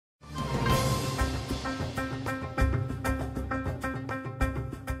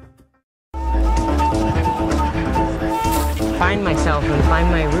find myself and find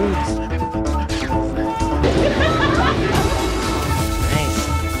my roots. Nice.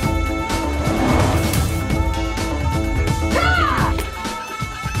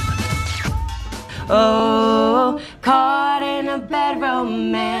 Oh, caught in a bad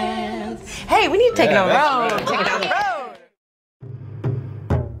romance. Hey, we need to take it on the road. Take it down the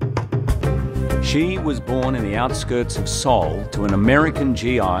road. She was born in the outskirts of Seoul to an American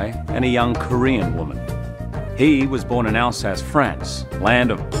GI and a young Korean woman. He was born in Alsace, France,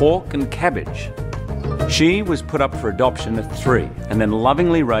 land of pork and cabbage. She was put up for adoption at 3 and then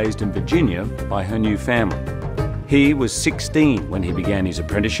lovingly raised in Virginia by her new family. He was 16 when he began his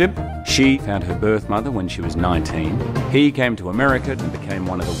apprenticeship. She found her birth mother when she was 19. He came to America and became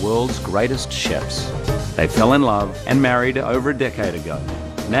one of the world's greatest chefs. They fell in love and married over a decade ago.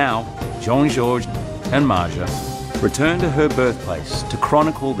 Now, Jean-Georges and Marja return to her birthplace to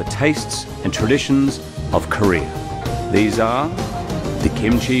chronicle the tastes and traditions of Korea. These are the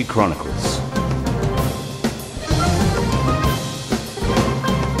Kimchi Chronicles.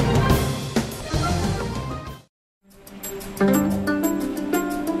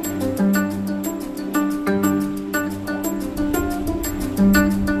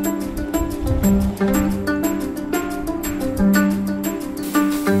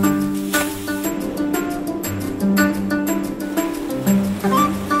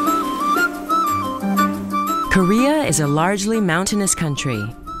 Korea is a largely mountainous country.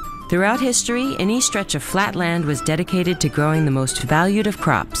 Throughout history, any stretch of flat land was dedicated to growing the most valued of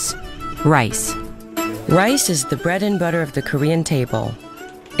crops, rice. Rice is the bread and butter of the Korean table.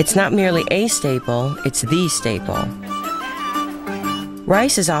 It's not merely a staple, it's the staple.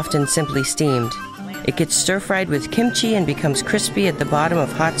 Rice is often simply steamed. It gets stir-fried with kimchi and becomes crispy at the bottom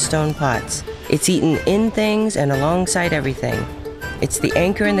of hot stone pots. It's eaten in things and alongside everything. It's the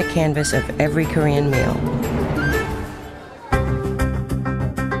anchor in the canvas of every Korean meal.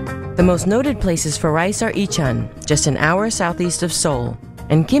 The most noted places for rice are Icheon, just an hour southeast of Seoul,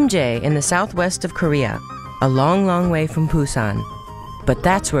 and Kimjae in the southwest of Korea, a long, long way from Busan. But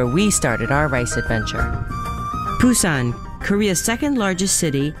that's where we started our rice adventure. Busan, Korea's second largest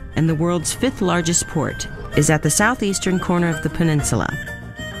city and the world's 5th largest port, is at the southeastern corner of the peninsula.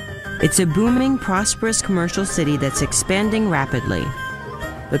 It's a booming, prosperous commercial city that's expanding rapidly.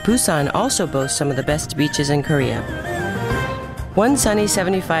 But Busan also boasts some of the best beaches in Korea. One sunny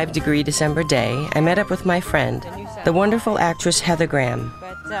 75-degree December day, I met up with my friend, the wonderful actress Heather Graham.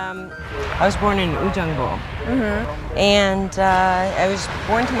 I was born in Ujeongbu, and I was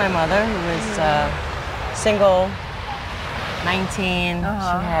born to my mother, who was single, 19. She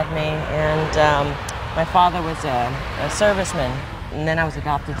had me, and my father was a serviceman, and then I was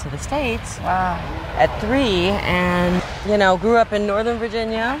adopted to the States at 3, and grew up in Northern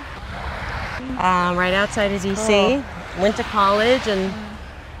Virginia, right outside of D.C. Went to college, and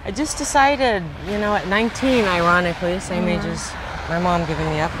I just decided, at 19, ironically, same age as my mom giving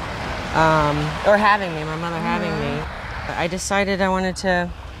me up, or having me, my mother having me, I decided I wanted to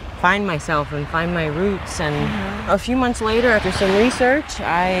find myself and find my roots. And a few months later, after some research,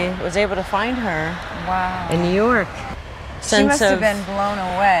 I was able to find her in New York. She must have been blown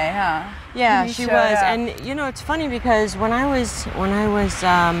away, huh? Yeah, she was. Up. And it's funny because when I was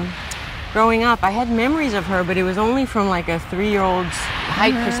growing up, I had memories of her, but it was only from like a 3-year-old's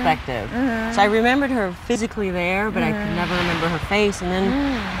height perspective. So I remembered her physically there, but I could never remember her face. And then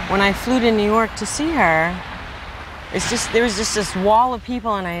when I flew to New York to see her, there was just this wall of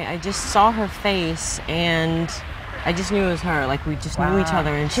people, and I just saw her face, and I just knew it was her. Like, we just knew each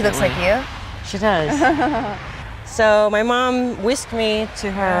other instantly. She looks like you? She does. So my mom whisked me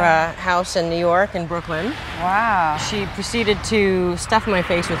to her house in New York, in Brooklyn. Wow. She proceeded to stuff my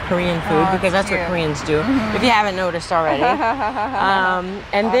face with Korean food, because that's what Koreans do, if you haven't noticed already.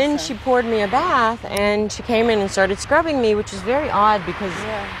 And then she poured me a bath, and she came in and started scrubbing me, which is very odd because,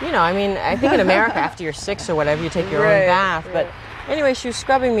 I think in America, after you're 6 or whatever, you take your own bath. But anyway, she was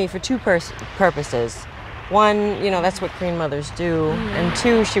scrubbing me for 2 purposes. One, that's what Korean mothers do. And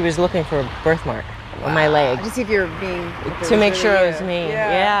 2, she was looking for a birthmark on my leg. To see if you're being... To make sure it was me,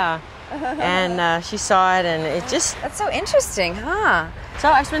 And she saw it, and it just... That's so interesting, huh? So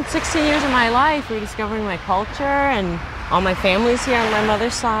I've spent 16 years of my life rediscovering my culture, and all my family's here on my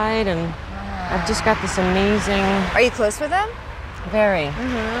mother's side, and I've just got this amazing... Are you close with them? Very.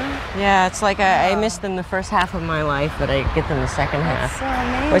 Yeah, it's like I miss them the first half of my life, but I get them the second half. So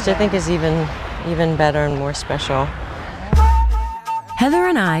amazing. Which I think is even better and more special. Heather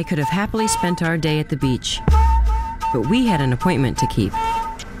and I could have happily spent our day at the beach, but we had an appointment to keep.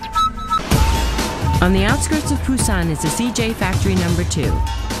 On the outskirts of Busan is the CJ Factory No. 2,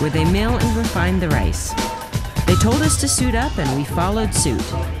 where they mill and refine the rice. They told us to suit up, and we followed suit.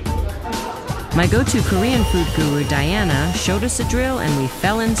 My go-to Korean food guru, Diana, showed us a drill, and we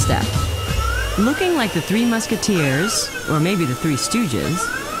fell in step. Looking like the Three Musketeers, or maybe the Three Stooges,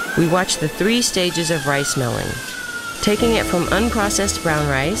 we watched the 3 stages of rice milling, taking it from unprocessed brown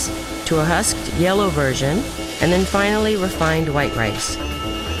rice to a husked yellow version, and then finally refined white rice.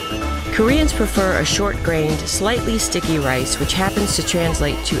 Koreans prefer a short-grained, slightly sticky rice, which happens to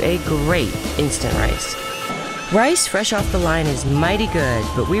translate to a great instant rice. Rice fresh off the line is mighty good,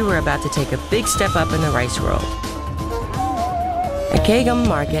 but we were about to take a big step up in the rice world. At Kagam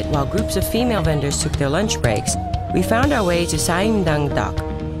Market, while groups of female vendors took their lunch breaks, we found our way to Saimdang Dak,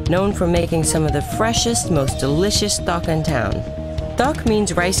 known for making some of the freshest, most delicious dak in town. Dak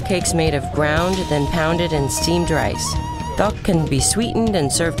means rice cakes made of ground, then pounded and steamed rice. Dak can be sweetened and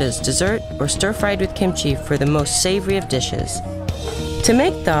served as dessert or stir-fried with kimchi for the most savory of dishes. To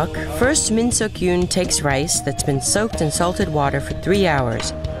make dak, first Min Suk-yoon takes rice that's been soaked in salted water for 3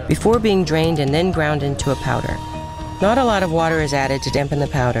 hours before being drained and then ground into a powder. Not a lot of water is added to dampen the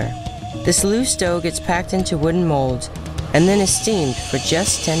powder. This loose dough gets packed into wooden molds and then is steamed for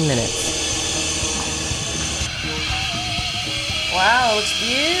just 10 minutes. Wow, it's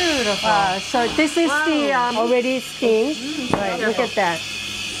beautiful. So this is the already steamed. Right, look at that.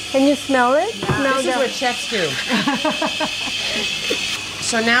 Can you smell it? This is what chefs do.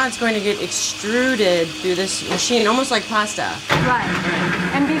 So now it's going to get extruded through this machine, almost like pasta. Right.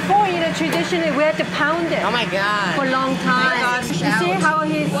 And before, traditionally we had to pound it. Oh my God. For a long time. God, you see how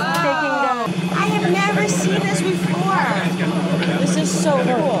he's taking the... I have never seen this before. This is so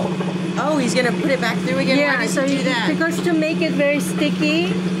cool. Oh, he's going to put it back through again? Yeah, Why does so he do that? Because to make it very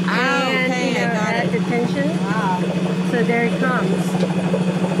sticky and okay, I got add it. the tension. Wow. So there it comes.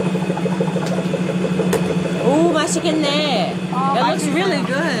 오, 맛있겠네. It looks really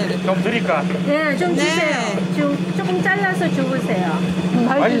good. 좀 드릴까? 네, 좀 주세요. 조금 잘라서 주세요.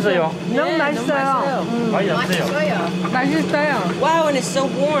 맛있어요. 너무 맛있어요. 맛있어요. 맛있어요. Wow, and it's so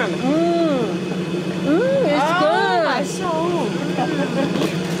warm. It's good. 맛있어.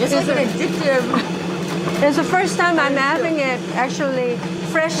 It's like an addictive. It's the first time I'm having it actually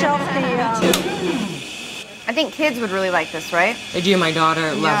fresh off the... I think kids would really like this, right? They do. My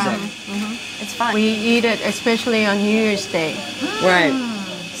daughter loves it. It's fun. We eat it especially on New Year's Day. Right.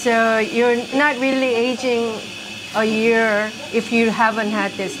 So you're not really aging a year if you haven't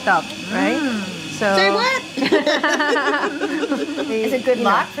had this stuff, right? So Say what? Is it good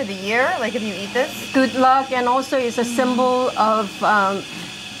luck for the year? Like if you eat this? Good luck, and also it's a symbol of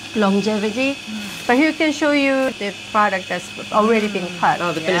longevity. But here can show you the product that's already been cut.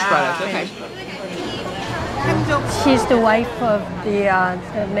 Oh, the finished product. Okay. She's the wife of the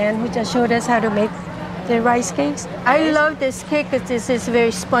man who just showed us how to make the rice cakes. I love this cake because this is a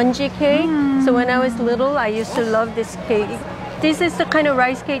very spongy cake. So when I was little, I used to love this cake. This is the kind of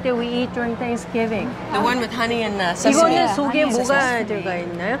rice cake that we eat during Thanksgiving. The one with honey and sesame. 이거는 속에 뭐가 들어가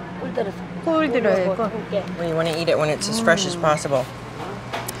있나요? 꿀 들어있고. Well, you want to eat it when it's as fresh as possible.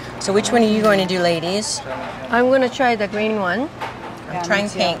 So which one are you going to do, ladies? I'm going to try the green one. I'm trying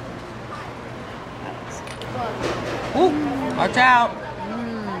pink. Ooh, watch out.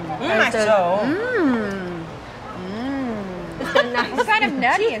 맛있어. It's kind of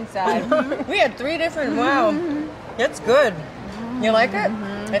nutty inside. We had 3 different, wow. That's good. You like it?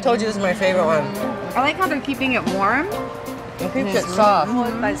 I told you this is my favorite one. I like how they're keeping it warm. It keeps it soft.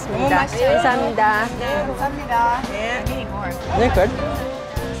 맛있습니다. 감사합니다. Yeah. Getting warm. Isn't it good?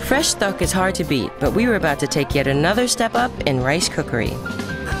 Fresh dak is hard to beat, but we were about to take yet another step up in rice cookery.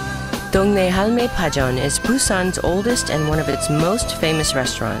 Dongnae Halme Pajeon is Busan's oldest and one of its most famous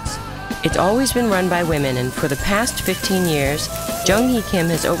restaurants. It's always been run by women, and for the past 15 years, Jung-hee Kim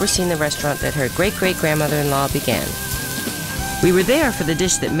has overseen the restaurant that her great-great-grandmother-in-law began. We were there for the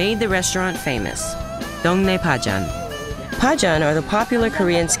dish that made the restaurant famous, Dongnae Pajeon. Pajeon are the popular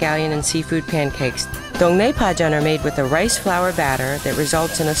Korean scallion and seafood pancakes. Dongnae Pajeon are made with a rice flour batter that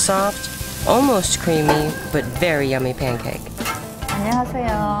results in a soft, almost creamy, but very yummy pancake.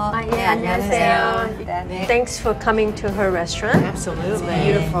 안녕하세요. 네, 안녕하세요. Thanks for coming to her restaurant. Absolutely.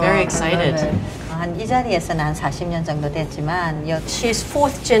 Beautiful. Very excited. 한 이 자리에서는 한 40년 정도 됐지만 She's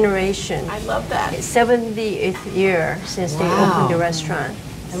 4th generation. I love that. 70th year since they opened the restaurant.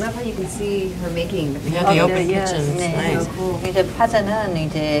 I love how you can see her making the Yeah, the open yes. kitchen. It's 네, nice. 그리고 이제 파전은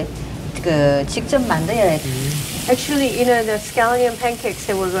이제 그 직접 만들어야 돼. Actually, the scallion pancakes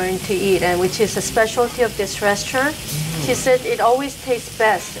that we're going to eat, and which is a specialty of this restaurant, she said it always tastes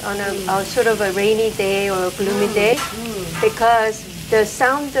best on a sort of a rainy day or a gloomy day because The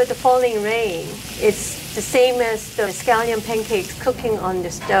sound of the falling rain is the same as the scallion pancakes cooking on the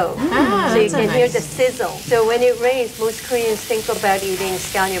stove. So you can hear the sizzle. So when it rains, most Koreans think about eating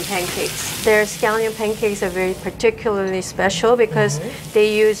scallion pancakes. Their scallion pancakes are very particularly special because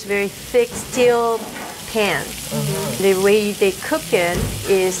they use very thick steel pan. The way they cook it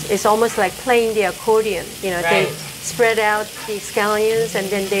is almost like playing the accordion. You know, they spread out the scallions and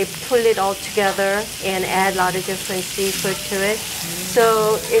then they pull it all together and add a lot of different seafood to it.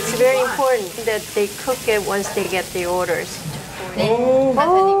 So it's very important that they cook it once they get the orders.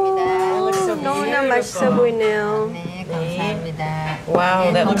 너무나 맛있어 보이네요. 네, 감사합니다.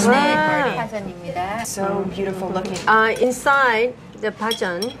 Wow, that looks really pretty. 파전입니다. So beautiful looking. Inside the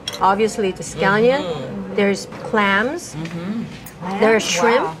pajan, obviously the scallion, there's clams, there's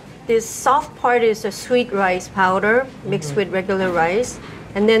shrimp. Wow. This soft part is the sweet rice powder mixed with regular rice,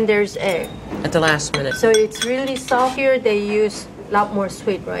 and then there's egg. At the last minute. So it's really soft. Here they use a lot more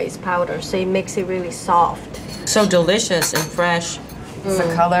sweet rice powder, so it makes it really soft. So delicious and fresh.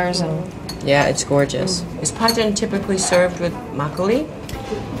 The colors and Yeah, it's gorgeous. Is pajan typically served with makgeolli?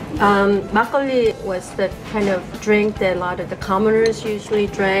 Makgeolli was the kind of drink that a lot of the commoners usually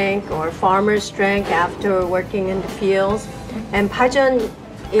drank or farmers drank after working in the fields. And pajan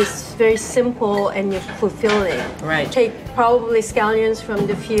is very simple and fulfilling. Right. Take probably scallions from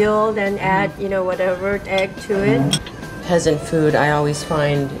the field and add, you know, whatever egg to it. Peasant food, I always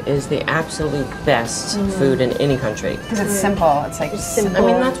find, is the absolute best food in any country. because it's simple. It's like Simple.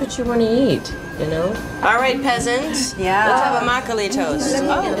 I mean, that's what you want to eat, you know? All right, peasants. Yeah. Let's have a makgeolli toast.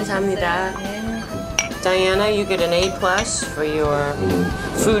 감사합니다. Diana, you get an A+ for your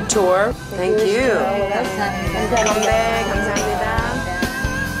food tour. Thank you. Come back. 감사합니다.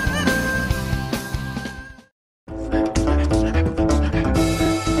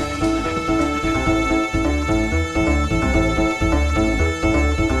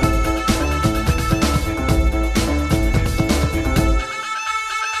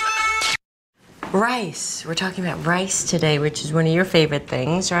 Rice. We're talking about rice today, which is one of your favorite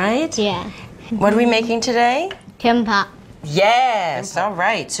things, right? Yeah. What are we making today? Kimbap. Yes. All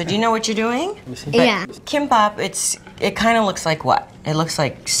right. So do you know what you're doing? Yeah. Kimbap, it kind of looks like what? It looks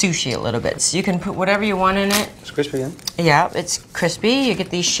like sushi a little bit. So you can put whatever you want in it. It's crispy, yeah? Yeah, it's crispy. You get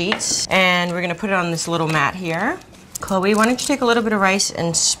these sheets, and we're gonna put it on this little mat here. Chloe, why don't you take a little bit of rice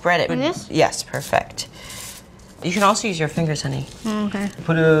and spread it? Like this? Yes, perfect. You can also use your fingers, honey. Okay.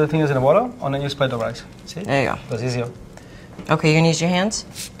 Put the fingers in the water and then you spread the rice. See? There you go. That's easier. Okay, you're gonna use your hands?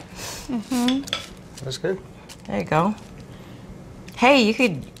 That's good. There you go. Hey, you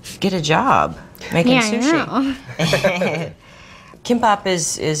could get a job making Yeah, sushi. I know. Kimbap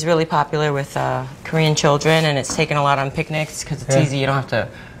is really popular with Korean children, and it's taken a lot on picnics because it's easy. You don't have to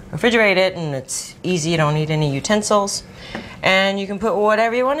refrigerate it, and it's easy. You don't need any utensils, and you can put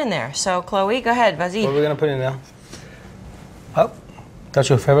whatever you want in there. So, Chloe, go ahead, vas-y. What are we gonna put in there? Oh, that's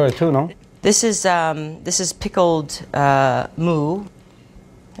your favorite too, no? This is pickled moo.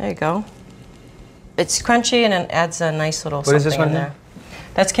 There you go. It's crunchy and it adds a nice little What is this something in one there.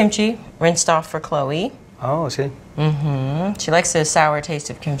 That's kimchi, rinsed off for Chloe. Oh, I see. She likes the sour taste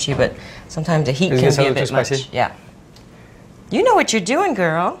of kimchi, but sometimes the heat Is can it be a too bit much. spicy? Yeah. You know what you're doing,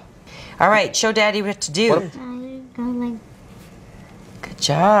 girl. All right, show Daddy what to do. What? Go like Good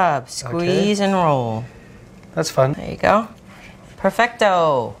job. Squeeze and roll. That's fun. There you go.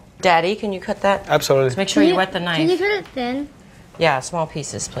 Perfecto. Daddy, can you cut that? Absolutely. Just make sure you wet the Can you knife. cut it thin? Yeah, small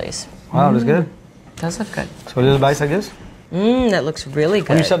pieces, please. Wow, that's good. Does look good. So a little bites like this. That looks really And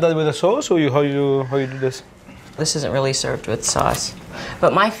you good. serve that with a sauce, or how you do this? This isn't really served with sauce.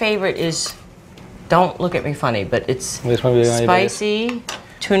 But my favorite is, don't look at me funny, but it's This one we're gonna eat like this. spicy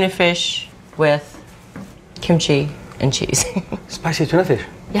tuna fish with kimchi and cheese. Spicy tuna fish.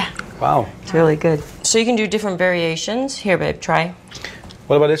 Yeah, Wow. it's really good. So you can do different variations. Here, babe, try.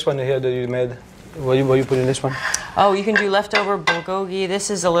 What about this one here that you made? What you put in this one? Oh, you can do leftover bulgogi. This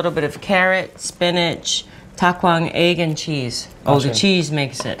is a little bit of carrot, spinach, takwang, egg, and cheese. Oh, the Awesome. cheese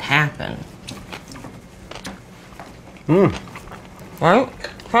makes it happen. Right?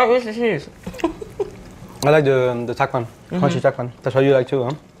 How is the cheese? I like the takwan, crunchy takwan. That's what you like too,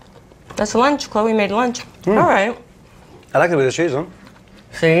 huh? That's lunch. Chloe made lunch. All right. I like it with the cheese, huh?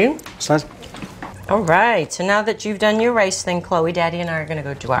 See? It's nice. All right. So now that you've done your rice thing, Chloe, Daddy, and I are going to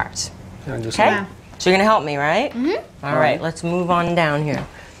go do ours. Yeah, just Okay? So you're going to help me, right? All right. Let's move on down here.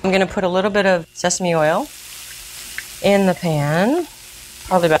 I'm going to put a little bit of sesame oil in the pan,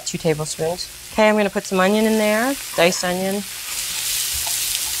 probably about 2 tablespoons. Okay, I'm going to put some onion in there, diced onion.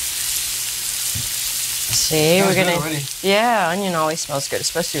 See, we're Smells good gonna. already. Yeah, onion always smells good,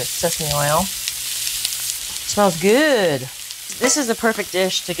 especially with sesame oil. Smells good. This is the perfect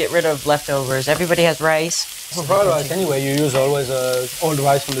dish to get rid of leftovers. Everybody has rice. For fried rice, anyway, you use always old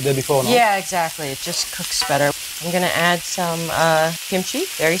rice from the day before, no? Yeah, exactly. It just cooks better. I'm gonna add some kimchi,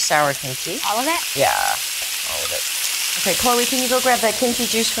 very sour kimchi. All of it? Yeah, all of it. Okay, Chloe, can you go grab that kimchi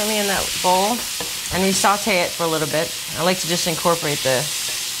juice for me in that bowl? And we saute it for a little bit. I like to just incorporate the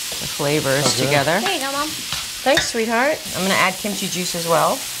flavors together. There you go, Mom. Thanks, sweetheart. I'm gonna add kimchi juice as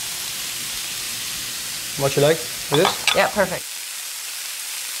well. What you like with this? Yeah, perfect.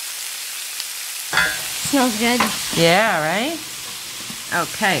 Smells good. Yeah, right?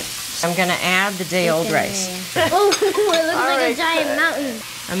 Okay, I'm gonna add the day-old rice. Oh, it looks like a giant mountain.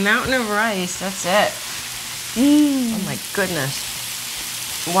 A mountain of rice, that's it. Oh my goodness.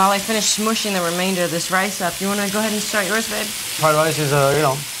 While I finish smushing the remainder of this rice up, you wanna go ahead and start yours, babe? Fried rice is, you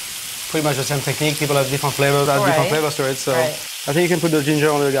know, pretty much the same technique. People have different flavors, different flavors to it. So I think you can put the ginger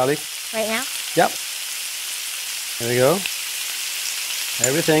on the garlic. Right now? Yep. There we go.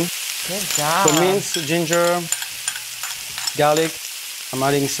 Everything. Good job. So minced ginger, garlic. I'm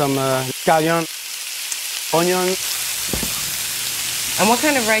adding some scallion, onion. And what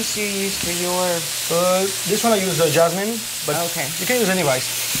kind of rice do you use for your... This one I use jasmine, but you can use any rice.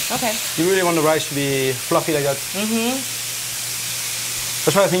 Okay. You really want the rice to be fluffy like that. Mm-hmm.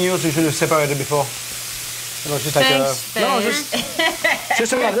 That's why I think you should have separated before. You know, just like Thanks, babe. no,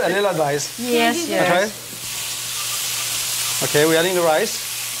 just a little advice. Yes, yes. That's right. Okay, we're adding the rice.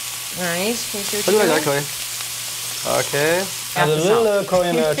 Nice. Can you see what Put it you're like doing? that, Chloe. Okay. Add a little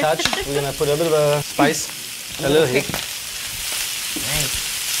Korean touch. We're gonna put a bit of a spice, a little heat. Nice.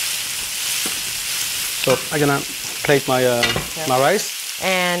 So I'm gonna plate my my rice.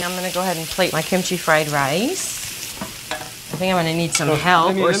 And I'm gonna go ahead and plate my kimchi fried rice. I think I'm gonna need some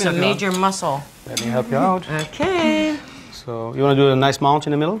help or some major muscle. Let me help you out. Okay. So you wanna do a nice mount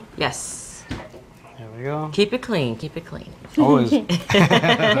in the middle? Yes. There we go. Keep it clean, keep it clean. Always.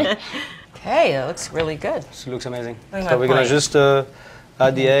 Okay, that looks really good. This looks amazing. Bring So my we're gonna plate. just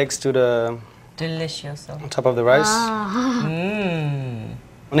add the eggs to the Delicioso. on top of the rice. Mmm.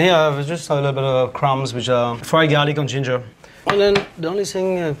 And here I have just a little bit of crumbs, which are fried garlic and ginger. And then the only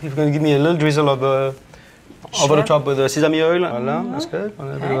thing, if you're gonna give me a little drizzle of over the top with the sesame oil. Voila, that's good.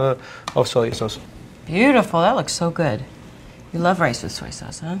 And a bit of soy sauce. Beautiful, that looks so good. You love rice with soy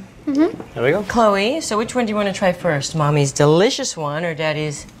sauce, huh? Mm-hmm. There we go. Chloe, so which one do you want to try first? Mommy's delicious one or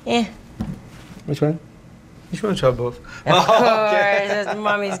Daddy's Which one? Which one? Try both. Of course, that's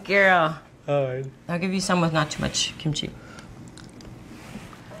Mommy's girl. All right. I'll give you some with not too much kimchi.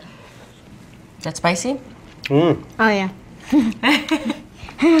 That spicy? Oh, yeah. A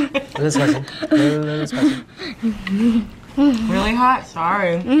little spicy. A little spicy. Really hot?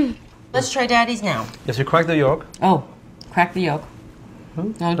 Sorry. Let's try Daddy's now. Yes, you crack the yolk. Oh, crack the yolk.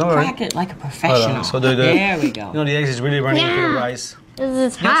 No, crack it like a professional. So there we go. You know, the eggs is really running into the rice.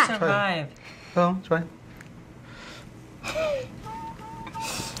 This is You'll hot. survive. Oh, try.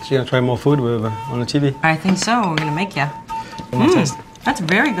 So you're gonna try more food with on the TV? I think so. We're gonna make ya. Taste. That's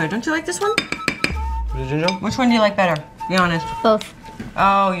very good. Don't you like this one? With the ginger? Which one do you like better? Be honest. Both.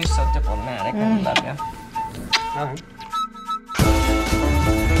 Oh, you're so diplomatic. I love you. All right.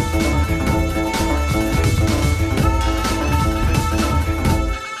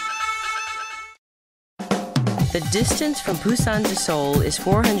 The distance from Busan to Seoul is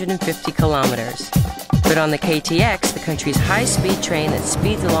 450 kilometers. But on the KTX, the country's high-speed train that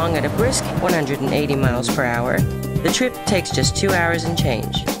speeds along at a brisk 180 miles per hour, the trip takes just 2 hours and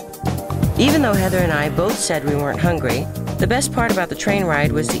change. Even though Heather and I both said we weren't hungry, the best part about the train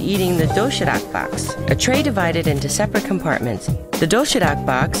ride was eating the doshirak box, a tray divided into separate compartments. The doshirak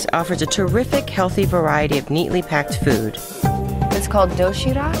box offers a terrific, healthy variety of neatly packed food. It's called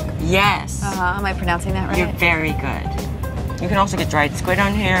doshirak? Yes. Am I pronouncing that right? You're very good. You can also get dried squid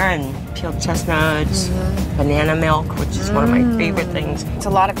on here and peeled chestnuts, banana milk, which is one of my favorite things. It's a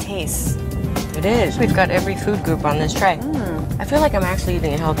lot of taste. It is. We've got every food group on this tray. I feel like I'm actually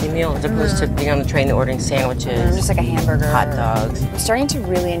eating a healthy meal as opposed to being on the train and ordering sandwiches. Just like a hamburger. Hot dogs. I'm starting to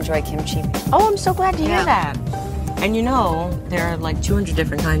really enjoy kimchi. Oh, I'm so glad to hear that. And you know, there are like 200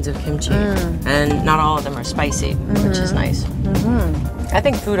 different kinds of kimchi, and not all of them are spicy, which is nice. I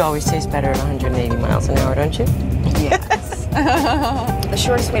think food always tastes better at 180 miles an hour, don't you? Yes. The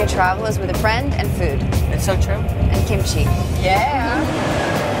shortest way to travel is with a friend and food. It's so true. And kimchi. Yeah.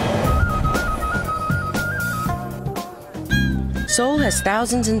 Seoul has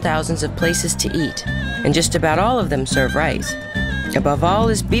thousands and thousands of places to eat, and just about all of them serve rice. Above all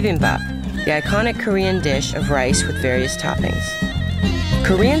is bibimbap, the iconic Korean dish of rice with various toppings.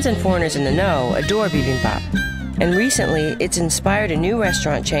 Koreans and foreigners in the know adore bibimbap, and recently it's inspired a new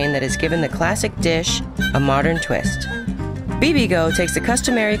restaurant chain that has given the classic dish a modern twist. Bibigo takes the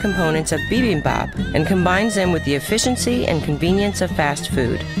customary components of bibimbap and combines them with the efficiency and convenience of fast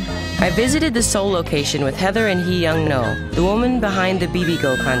food. I visited the Seoul location with Heather and Hee Young-no, the woman behind the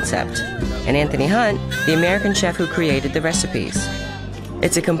Bibigo concept, and Anthony Hunt, the American chef who created the recipes.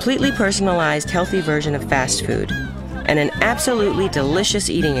 It's a completely personalized, healthy version of fast food, and an absolutely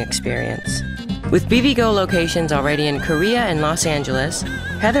delicious eating experience. With Bibigo locations already in Korea and Los Angeles,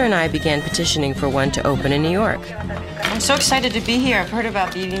 Heather and I began petitioning for one to open in New York. I'm so excited to be here. I've heard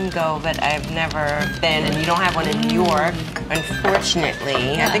about Bibigo, but I've never been, and you don't have one in New York,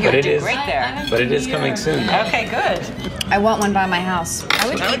 unfortunately. I think it would do great there. But it is coming soon. Okay, good. I want one by my house. I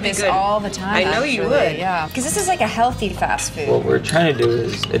would That eat would be this good. all the time. I know you would. Yeah, because this is like a healthy fast food. What we're trying to do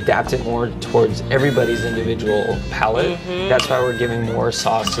is adapt it more towards everybody's individual palate. That's why we're giving more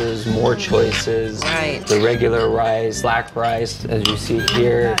sauces, more choices. Right. The regular rice, black rice, as you see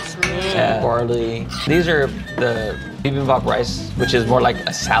here, barley. These are the bibimbap rice, which is more like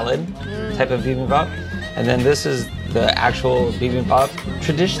a salad type of bibimbap. And then this is the actual bibimbap.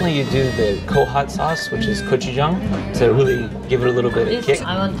 Traditionally, you do the hot sauce, which is gochujang, to really give it a little bit of kick.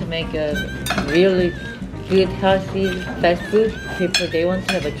 I want to make a really good, healthy fast food. People, they want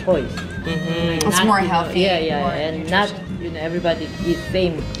to have a choice. It's more healthy. And not everybody eats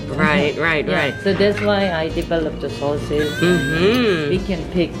same. Right. So that's why I developed the sauces. We can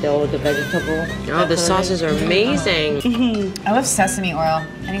pick all the vegetable. Oh, the sauces are amazing. I love sesame oil.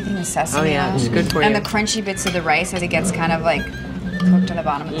 Anything with sesame Oh yeah, oil. it's good for you. And the crunchy bits of the rice as it gets kind of like cooked on the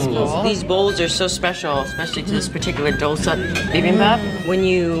bottom of this bowl. These bowls are so special, especially to this particular dosa bibimbap. When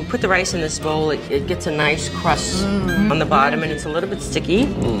you put the rice in this bowl, it gets a nice crust on the bottom, and it's a little bit sticky.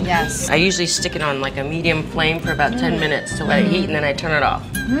 Yes. I usually stick it on like a medium flame for about 10 minutes to let it heat, and then I turn it off.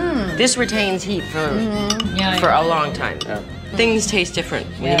 This retains heat for a long time. Things taste different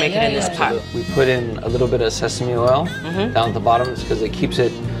when you make it in this pot. We put in a little bit of sesame oil down at the bottom because it keeps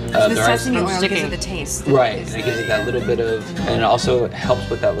it The sesame oil gives it the taste. Right, and it gives it that little bit of, and it also helps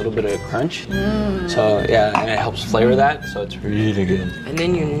with that little bit of crunch. So yeah, and it helps flavor that, so it's really good. And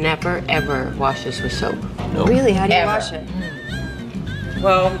then you never ever wash this with soap. Nope. Really? How do you wash it?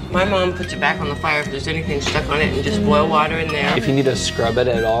 Well, my mom puts it back on the fire if there's anything stuck on it and just boil water in there. If you need to scrub it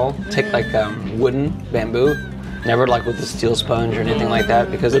at all, take like wooden bamboo. Never like with a steel sponge or anything like that,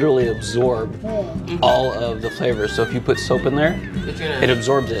 because it literally absorbs all of the flavors. So if you put soap in there, it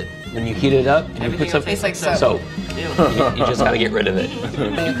absorbs it. When you heat it up and you put some tastes like soap. you just gotta get rid of it.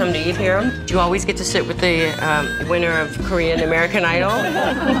 When you come to eat here, do you always get to sit with the winner of Korean American Idol?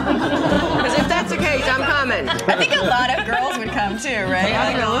 Because if that's the case, I'm coming. I think a lot of girls would come too, right?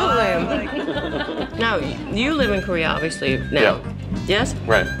 Absolutely. Now, you live in Korea, obviously, now. Yeah. Yes?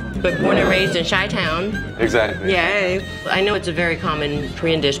 Right. But born and raised in Chi-town. Exactly. Yeah. I know it's a very common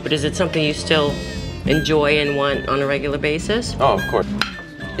Korean dish, but is it something you still enjoy and want on a regular basis? Oh, of course.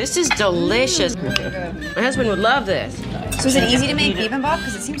 This is delicious. My husband would love this. So is it easy to make bibimbap?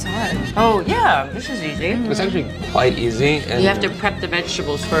 Because it seems hard. Oh, yeah, this is easy. It's actually quite easy. And You have to prep the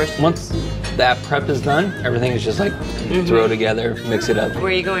vegetables first. once that prep is done, everything is just like throw together, mix it up. Where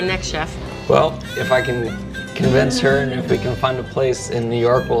are you going next, chef? Well, if I can convince her and if we can find a place in New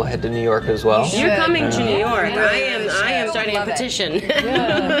York, we'll head to New York as well. You're coming to New York. I am starting a petition.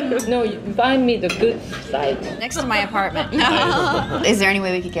 No, you find me the good side. Next to my apartment. Is there any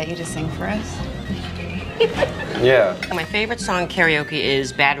way we could get you to sing for us? Yeah. My favorite song karaoke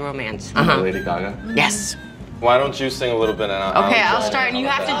is Bad Romance. Lady Gaga. Yes. Why don't you sing a little bit and I'll Okay, I'll join start in. and you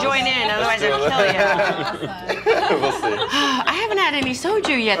have to join in, otherwise I'll kill you. We'll see. I haven't had any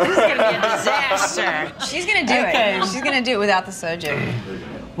soju yet. This is gonna be a disaster. She's gonna do it. She's gonna do it without the soju.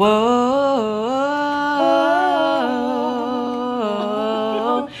 Whoa,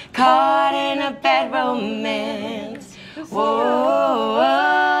 caught in a bad romance. Whoa,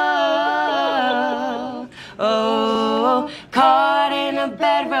 oh, caught in a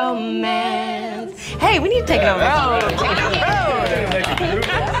bad romance. Hey, we need to take it on the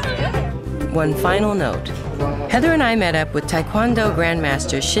road. One final note. Heather and I met up with Taekwondo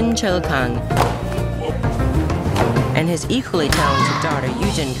Grandmaster Kang and his equally talented daughter,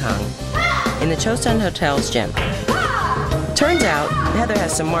 Kang, in the Chosun Hotel's gym. Turns out, Heather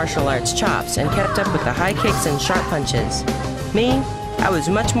has some martial arts chops and kept up with the high kicks and sharp punches. Me, I was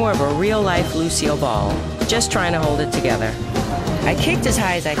much more of a real-life Lucille Ball, just trying to hold it together. I kicked as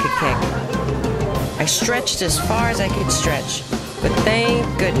high as I could kick. I stretched as far as I could stretch. But thank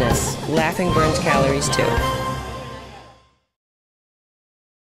goodness, laughing burns calories too.